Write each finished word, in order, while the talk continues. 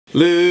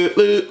Loot,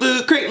 loot,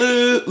 loot crate,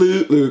 loot,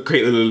 loot, loot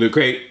crate, loot, loot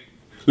crate.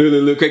 Loot,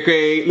 loot, loot crate,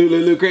 crate, loot,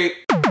 loot, loot crate.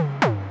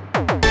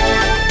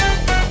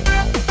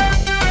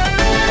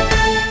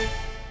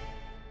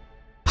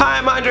 Hi,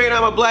 I'm Andre and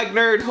I'm a black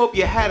nerd. Hope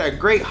you had a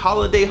great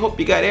holiday. Hope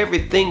you got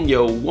everything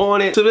you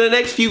wanted. So for the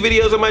next few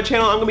videos on my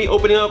channel, I'm gonna be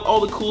opening up all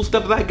the cool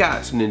stuff that I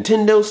got. Some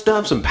Nintendo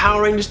stuff, some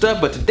Power Ranger stuff,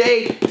 but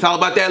today, it's all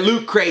about that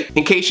Loot Crate.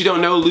 In case you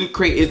don't know, Loot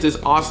Crate is this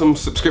awesome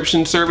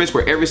subscription service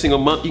where every single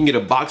month you can get a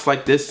box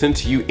like this sent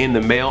to you in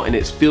the mail, and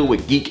it's filled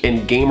with geek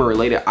and gamer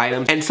related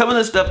items. And some of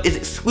this stuff is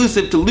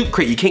exclusive to Loot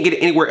Crate. You can't get it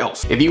anywhere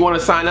else. If you wanna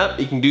sign up,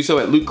 you can do so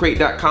at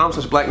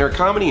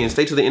lootcrate.com/blacknerdcomedy and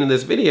stay to the end of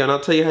this video and I'll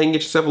tell you how you can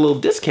get yourself a little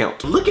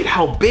discount. Look at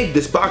how big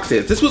this box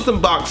is. This was the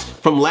box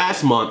from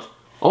last month.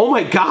 Oh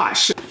my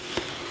gosh.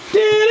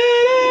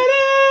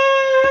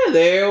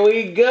 There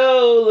we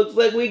go. Looks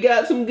like we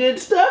got some good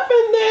stuff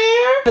in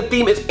there. The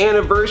theme is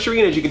anniversary,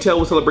 and as you can tell,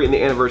 we're celebrating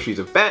the anniversaries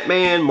of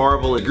Batman,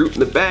 Marvel, and Groot in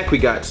the back. We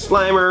got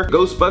Slimer,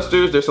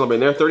 Ghostbusters, they're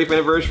celebrating their 30th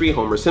anniversary,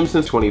 Homer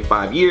Simpson's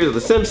 25 years of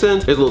The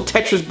Simpsons. There's little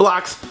Tetris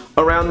blocks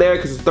around there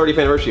because it's the 30th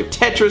anniversary of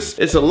Tetris.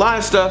 It's a lot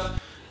of stuff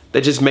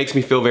that just makes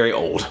me feel very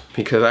old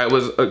because I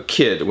was a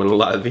kid when a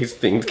lot of these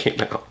things came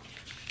out.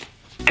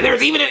 And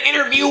there's even an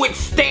interview with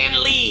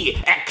Stan Lee.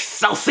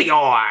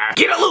 Excelsior!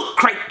 Get a Loot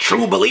Crate,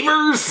 true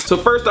believers! So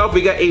first off,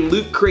 we got a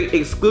Loot Crate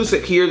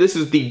exclusive here. This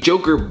is the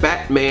Joker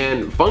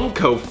Batman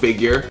Funko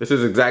figure. This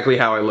is exactly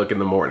how I look in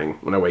the morning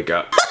when I wake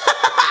up.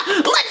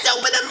 Let's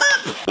open them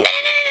up! Batman!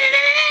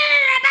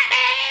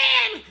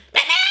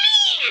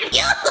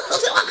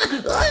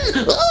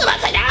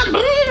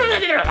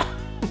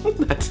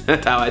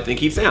 That's how I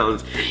think he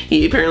sounds.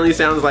 He apparently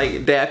sounds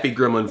like Daffy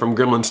Gremlin from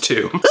Gremlins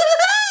 2.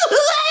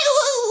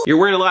 You're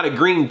wearing a lot of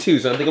green too,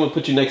 so I think I'm gonna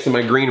put you next to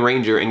my Green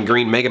Ranger and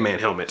Green Mega Man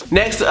helmet.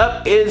 Next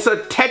up is a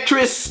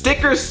Tetris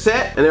sticker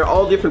set, and they're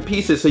all different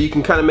pieces so you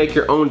can kind of make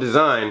your own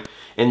design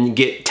and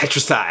get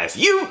Tetrisized.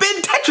 You've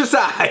been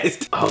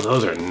Tetrisized! Oh,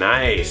 those are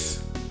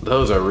nice.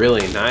 Those are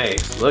really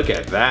nice. Look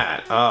at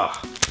that. Oh.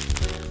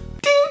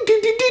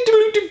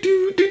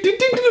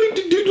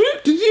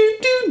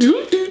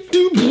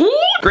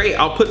 Great,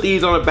 I'll put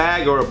these on a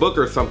bag or a book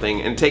or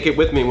something and take it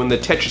with me when the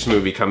Tetris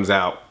movie comes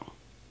out.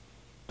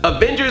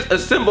 Avengers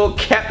Assemble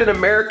Captain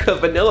America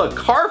Vanilla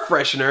Car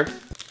Freshener.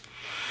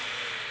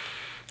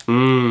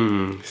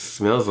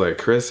 Smells like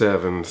Chris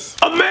Evans.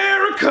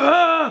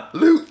 America!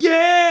 Loot,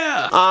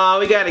 yeah!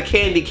 We got a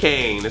candy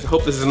cane. I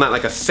hope this is not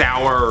like a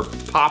sour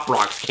Pop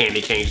Rocks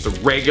candy cane. Just a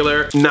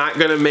regular, not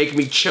gonna make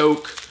me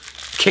choke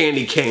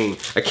candy cane.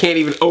 I can't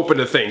even open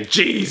the thing.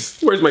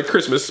 Jeez, where's my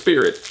Christmas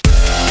spirit?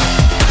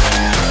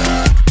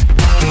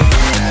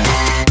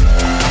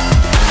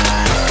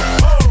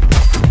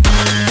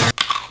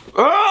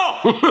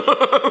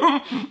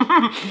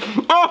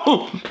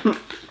 Oh!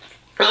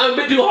 I'm a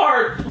bit too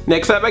hard.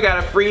 Next up, I got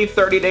a free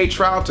 30-day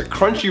trial to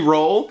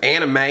Crunchyroll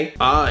anime.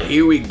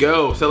 Here we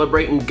go.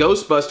 Celebrating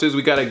Ghostbusters,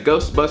 we got a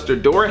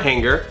Ghostbuster door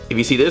hanger. If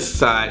you see this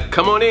side,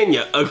 come on in,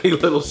 you ugly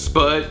little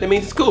spud. That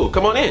means it's cool.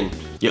 Come on in,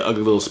 you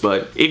ugly little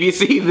spud. If you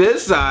see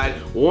this side,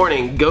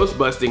 warning, ghost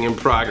busting in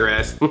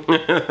progress.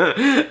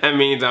 That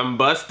means I'm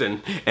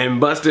busting, and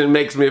busting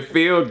makes me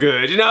feel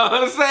good. You know what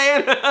I'm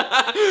saying?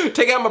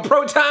 Take out my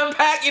proton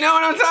pack, you know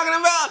what I'm talking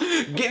about?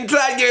 Get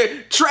inside your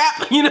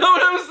trap, you know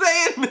what I'm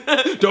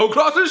saying? Don't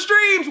cross the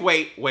streams.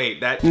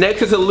 Wait, that.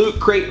 Next is a Loot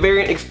Crate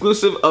variant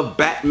exclusive of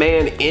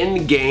Batman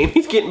Endgame.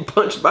 He's getting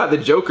punched by the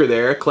Joker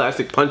there,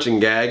 classic punching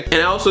gag. And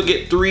I also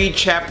get 3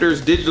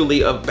 chapters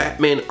digitally of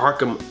Batman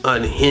Arkham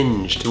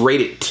Unhinged,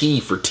 rated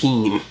T for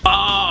teen.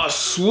 Oh,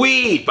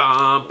 sweet.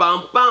 Bum,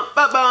 bum, bum,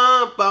 bum,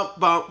 bum, bum,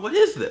 bum. What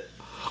is this?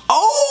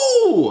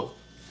 Oh,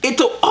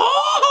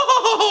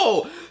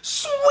 oh,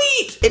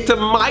 sweet. It's a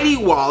Mighty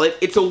wallet.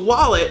 It's a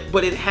wallet,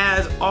 but it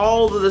has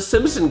all of the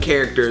Simpson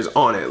characters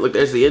on it. Look,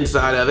 there's the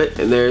inside of it,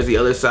 and there's the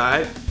other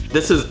side.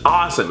 This is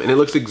awesome, and it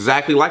looks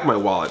exactly like my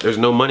wallet. There's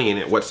no money in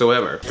it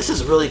whatsoever. This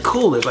is really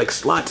cool. There's like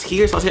slots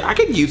here, slots here. I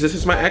could use this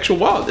as my actual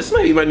wallet. This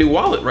might be my new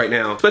wallet right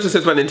now, especially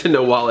since my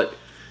Nintendo wallet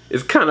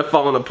is kind of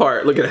falling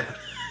apart. Look at that.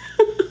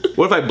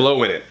 What if I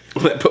blow in it?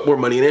 Will I put more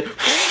money in it?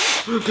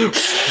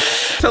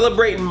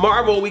 Celebrating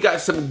Marvel, we got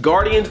some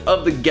Guardians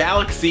of the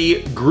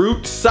Galaxy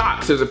Groot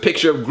socks. There's a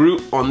picture of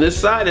Groot on this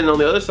side, and on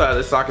the other side of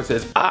the sock it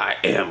says, I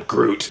am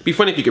Groot. It'd be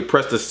funny if you could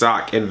press the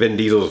sock and Vin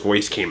Diesel's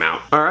voice came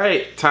out. All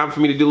right, time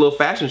for me to do a little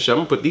fashion show. I'm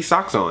gonna put these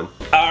socks on.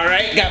 All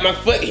right, got my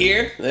foot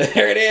here.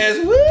 There it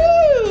is,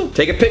 woo!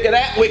 Take a pic of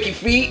that, wiki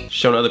feet.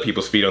 Showing other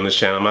people's feet on this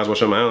channel, might as well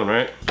show my own,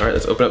 right? All right,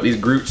 let's open up these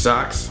Groot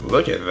socks.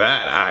 Look at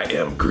that, I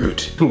am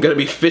Groot. I'm gonna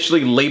be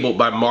officially labeled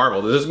by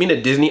Marvel. Does this mean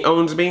that Disney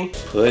owns me?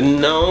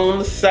 Putting on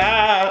the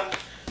sock.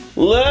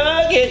 Look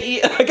at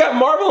you. I got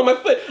Marvel on my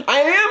foot.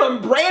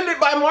 I'm branded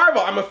by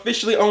Marvel. I'm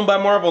officially owned by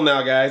Marvel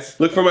now, guys.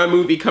 Look for my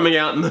movie coming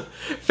out in the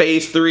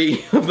phase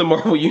 3 of the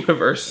Marvel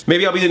universe.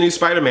 Maybe I'll be the new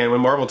Spider-Man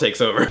when Marvel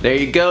takes over. There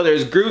you go,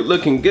 there's Groot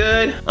looking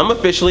good. I'm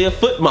officially a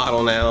foot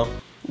model now.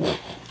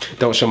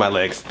 Don't show my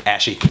legs,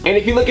 ashy. And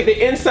if you look at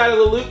the inside of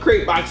the Loot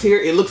Crate box here,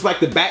 it looks like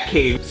the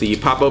Batcave. So you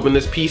pop open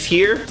this piece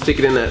here, stick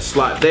it in that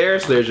slot there,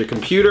 so there's your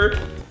computer.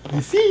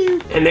 See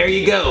you. And there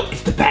you go.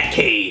 It's the Bat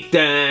Cave.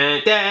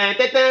 Dun, dun,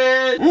 dun,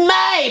 dun.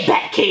 My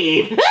Bat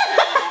Cave.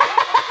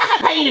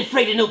 I ain't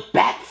afraid of no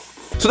bats.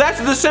 So that's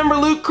the December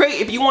Loot Crate.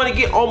 If you want to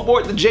get on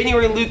board the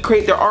January Loot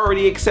Crate, they're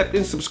already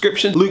accepting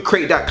subscriptions.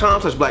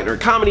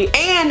 LootCrate.com/BlackNerdComedy.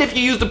 And if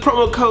you use the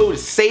promo code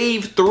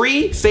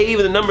SAVE3, save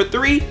in the number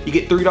 3, you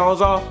get $3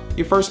 off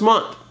your first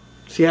month.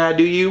 See how I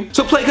do you?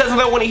 So Play Cousins,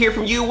 I want to hear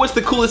from you. What's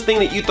the coolest thing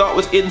that you thought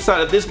was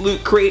inside of this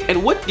Loot Crate?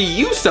 And what do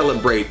you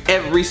celebrate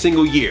every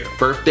single year?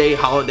 Birthday,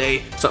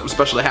 holiday, something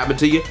special that happened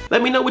to you?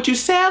 Let me know what you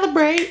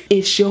celebrate.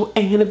 It's your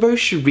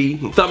anniversary.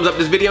 Thumbs up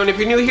this video, and if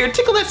you're new here,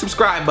 tickle that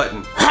subscribe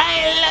button.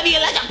 I love you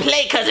like a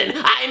Play Cousin.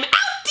 I'm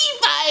outie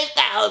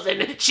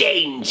 5000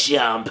 chain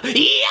jump.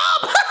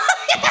 Yup.